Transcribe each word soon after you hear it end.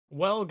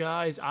Well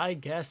guys, I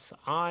guess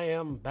I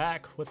am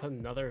back with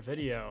another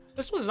video.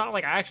 This one's not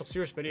like an actual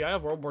serious video. I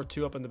have World War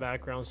II up in the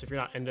background, so if you're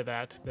not into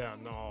that,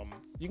 then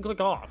you can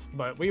click off.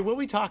 But we will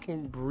be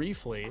talking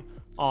briefly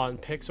on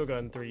Pixel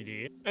Gun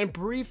 3D and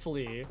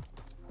briefly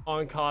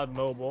on COD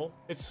Mobile.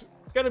 It's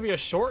gonna be a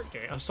short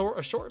game, a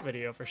short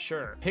video for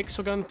sure.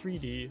 Pixel Gun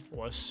 3D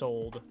was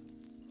sold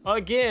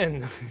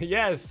again.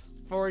 Yes,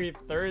 for a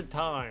third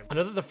time. I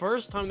know that the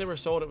first time they were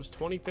sold, it was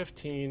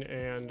 2015,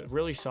 and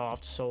Really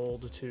Soft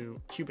sold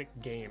to Cubic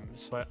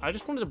Games. But I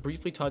just wanted to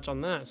briefly touch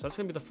on that. So that's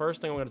gonna be the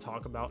first thing I'm gonna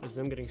talk about, is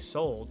them getting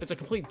sold. It's a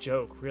complete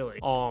joke, really.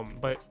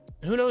 But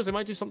who knows, they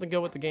might do something good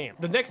with the game.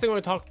 The next thing I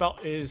want to talk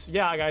about is,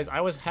 yeah, guys, I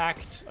was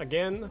hacked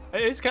again.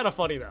 It's kind of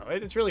funny though.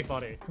 It's really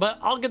funny. But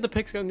I'll get the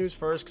Pixel Gun news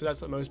first, because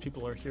that's what most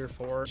people are here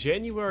for.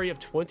 January of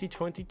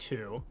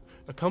 2022,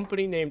 a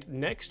company named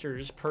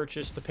Nexters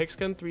purchased the Pixel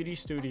Gun 3D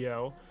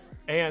studio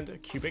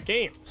and Cubic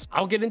Games.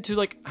 I'll get into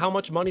like how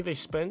much money they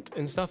spent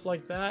and stuff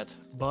like that,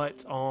 but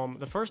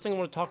the first thing I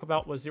want to talk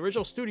about was the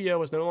original studio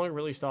was no longer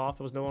released off.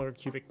 It was no longer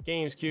Cubic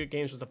Games. Cubic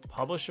Games was the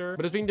publisher,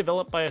 but it's being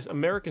developed by an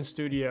American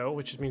studio,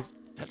 which means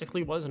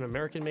technically was an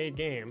American-made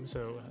game,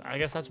 so I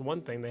guess that's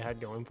one thing they had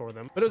going for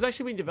them. But it was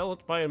actually being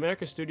developed by an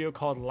American studio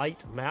called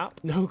Light Map.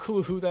 No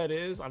clue who that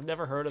is. I've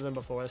never heard of them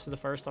before. This is the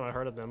first time I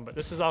heard of them, but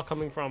this is all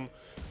coming from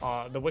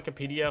the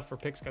Wikipedia for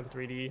Pixel Gun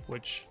 3D,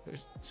 which,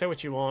 say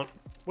what you want,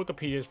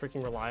 Wikipedia is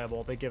freaking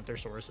reliable. They give their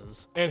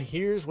sources. And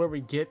here's where we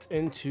get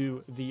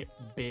into the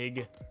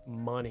big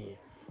money.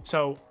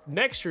 So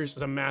Nexters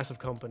is a massive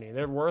company.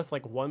 They're worth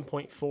like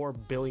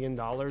 $1.4 billion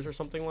or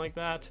something like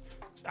that.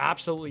 It's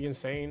absolutely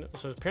insane.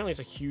 So apparently it's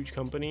a huge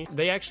company.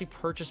 They actually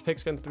purchased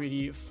Pixel Gun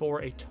 3D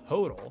for a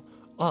total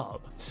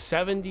of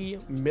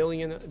 $70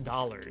 million,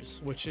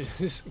 which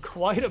is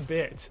quite a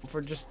bit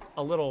for just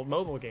a little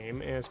mobile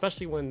game, and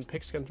especially when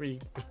Pixel Gun 3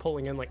 was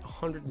pulling in like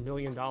 $100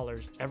 million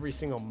every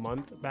single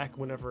month back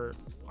whenever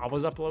I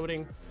was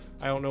uploading.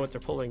 I don't know what they're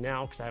pulling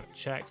now because I haven't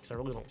checked, because I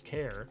really don't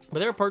care. But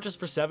they were purchased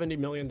for $70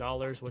 million,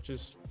 which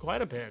is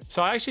quite a bit.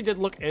 So I actually did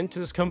look into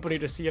this company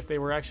to see if they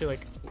were actually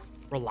like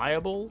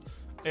reliable,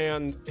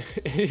 and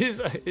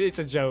it's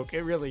a joke.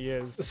 It really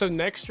is. So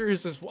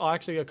Nexters is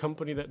actually a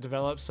company that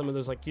develops some of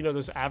those, like, you know,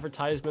 those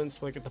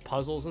advertisements, like the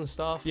puzzles and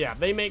stuff. Yeah,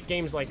 they make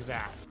games like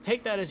that.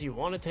 Take that as you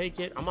want to take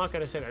it. I'm not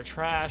gonna say they're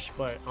trash,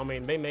 but I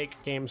mean, they make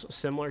games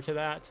similar to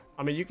that.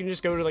 I mean, you can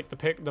just go to like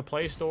the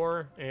Play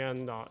Store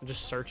and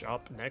just search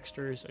up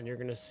Nexters, and you're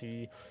gonna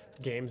see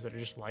games that are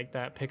just like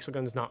that. Pixel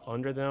Gun's not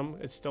under them.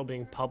 It's still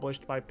being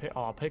published by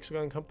Pixel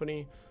Gun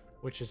Company,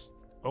 which is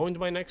owned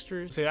by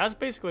Nexters. So that's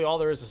basically all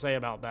there is to say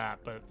about that,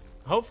 but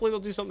hopefully they'll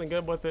do something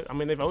good with it. I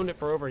mean, they've owned it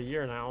for over a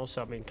year now,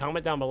 so I mean,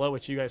 comment down below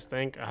what you guys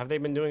think. Have they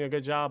been doing a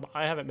good job?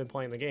 I haven't been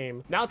playing the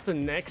game. Now to the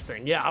next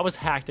thing. Yeah, I was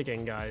hacked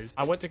again, guys.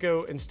 I went to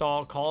go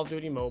install Call of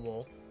Duty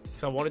Mobile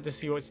because I wanted to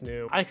see what's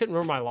new. I couldn't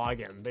remember my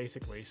login,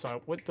 basically, so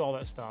I went through all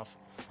that stuff.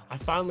 I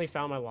finally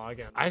found my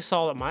login. I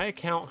saw that my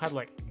account had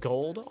like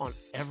gold on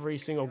every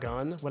single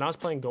gun. When I was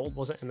playing, gold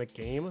wasn't in the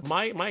game.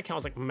 My account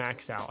was like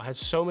maxed out. I had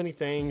so many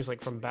things, like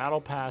from battle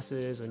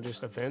passes and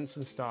just events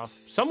and stuff.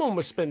 Someone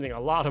was spending a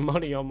lot of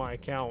money on my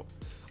account.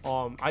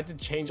 I did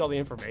change all the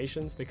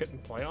information so they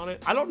couldn't play on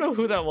it. I don't know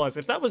who that was.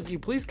 If that was you,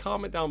 please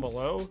comment down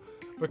below,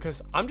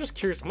 because I'm just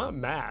curious. I'm not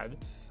mad.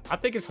 I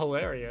think it's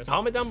hilarious.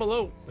 Comment down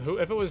below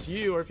if it was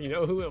you, or if you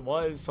know who it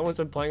was. Someone's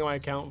been playing on my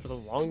account for the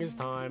longest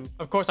time.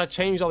 Of course, I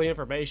changed all the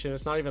information.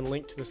 It's not even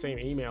linked to the same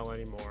email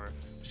anymore,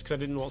 just because I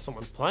didn't want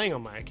someone playing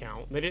on my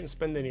account. They didn't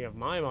spend any of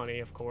my money,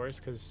 of course,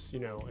 because, you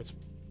know, it's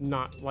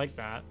not like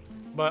that.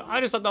 But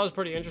I just thought that was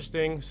pretty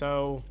interesting.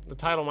 So the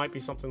title might be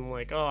something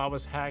like, oh, I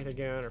was hacked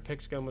again, or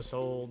Pixel Gun was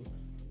sold.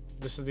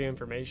 This is the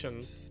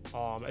information.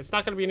 It's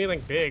not going to be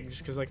anything big,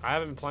 just because like I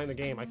haven't been playing the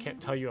game. I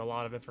can't tell you a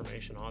lot of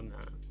information on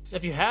that.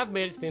 If you have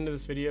made it to the end of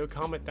this video,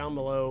 comment down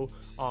below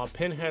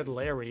Pinhead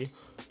Larry,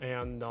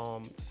 and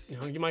you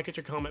know, you might get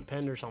your comment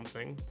pinned or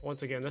something.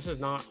 Once again, this is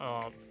not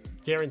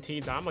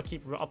guaranteed that I'm gonna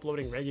keep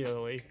uploading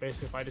regularly.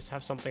 Basically, if I just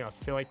have something I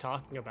feel like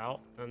talking about,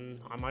 then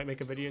I might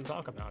make a video and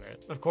talk about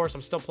it. Of course,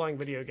 I'm still playing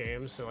video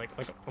games, so like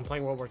I'm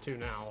playing World War II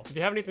now. If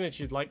you have anything that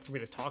you'd like for me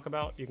to talk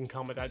about, you can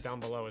comment that down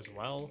below as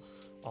well.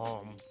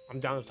 I'm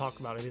down to talk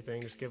about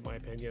anything, just give my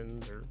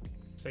opinions or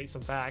say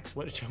some facts,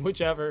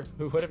 whatever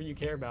you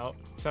care about.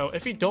 So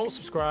if you don't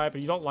subscribe or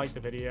you don't like the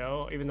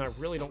video, even though I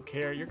really don't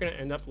care, you're gonna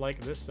end up like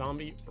this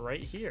zombie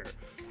right here.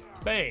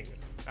 Bang,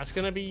 that's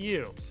gonna be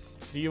you.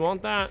 Do you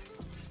want that?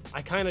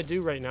 I kind of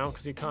do right now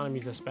because the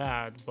economy's this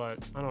bad, but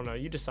I don't know,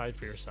 you decide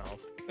for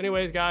yourself.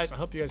 Anyways, guys, I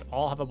hope you guys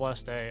all have a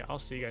blessed day. I'll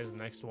see you guys in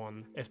the next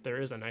one, if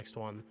there is a next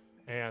one,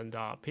 and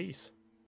peace.